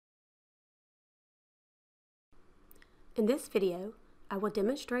In this video, I will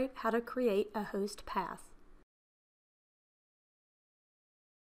demonstrate how to create a host pass.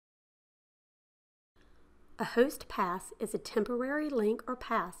 A host pass is a temporary link or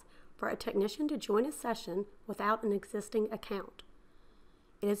pass for a technician to join a session without an existing account.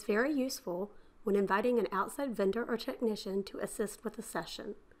 It is very useful when inviting an outside vendor or technician to assist with a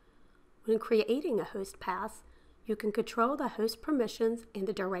session. When creating a host pass, you can control the host permissions and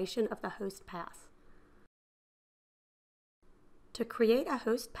the duration of the host pass. To create a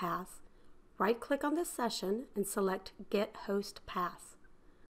host pass, right-click on the session and select Get Host Pass.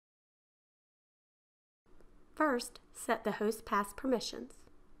 First, set the host pass permissions.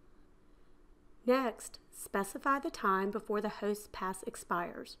 Next, specify the time before the host pass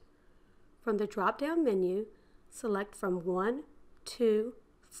expires. From the drop-down menu, select from 1, 2,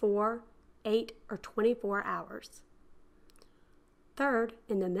 4, 8, or 24 hours. Third,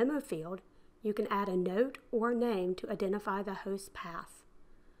 in the memo field, you can add a note or name to identify the host pass.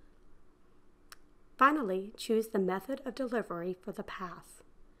 Finally, choose the method of delivery for the pass.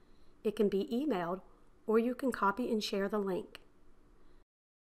 It can be emailed, or you can copy and share the link.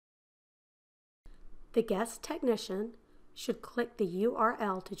 The guest technician should click the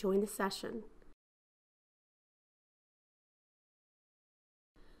URL to join the session.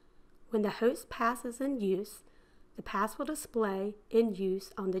 When the host pass is in use, the pass will display in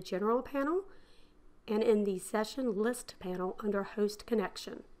use on the General panel and in the Session List panel under Host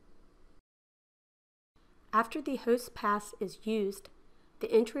Connection. After the host pass is used,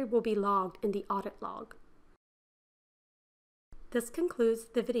 the entry will be logged in the audit log. This concludes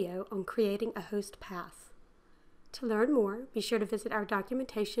the video on creating a host pass. To learn more, be sure to visit our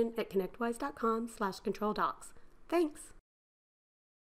documentation at connectwise.com/controldocs. Thanks!